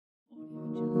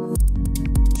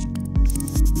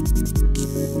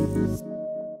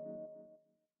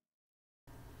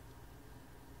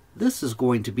This is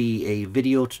going to be a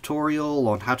video tutorial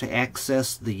on how to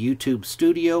access the YouTube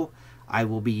Studio. I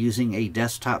will be using a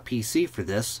desktop PC for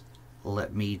this.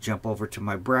 Let me jump over to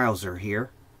my browser here.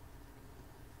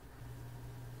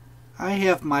 I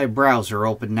have my browser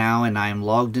open now and I am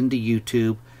logged into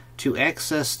YouTube. To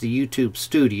access the YouTube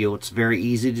Studio, it's very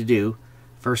easy to do.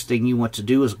 First thing you want to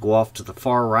do is go off to the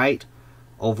far right,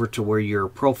 over to where your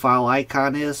profile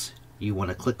icon is. You want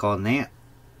to click on that.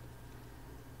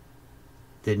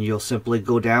 Then you'll simply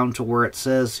go down to where it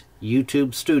says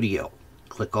YouTube Studio.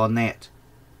 Click on that.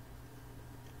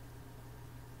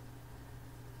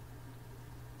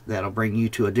 That'll bring you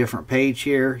to a different page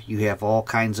here. You have all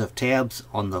kinds of tabs.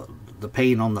 On the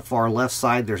pane on the far left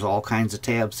side, there's all kinds of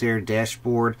tabs here.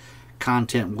 Dashboard,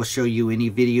 content will show you any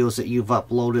videos that you've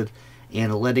uploaded.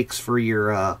 Analytics for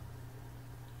your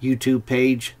YouTube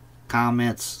page.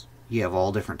 Comments. You have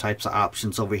all different types of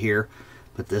options over here.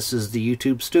 But this is the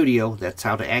YouTube Studio. That's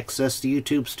how to access the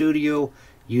YouTube Studio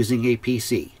using a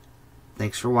PC.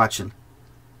 Thanks for watching.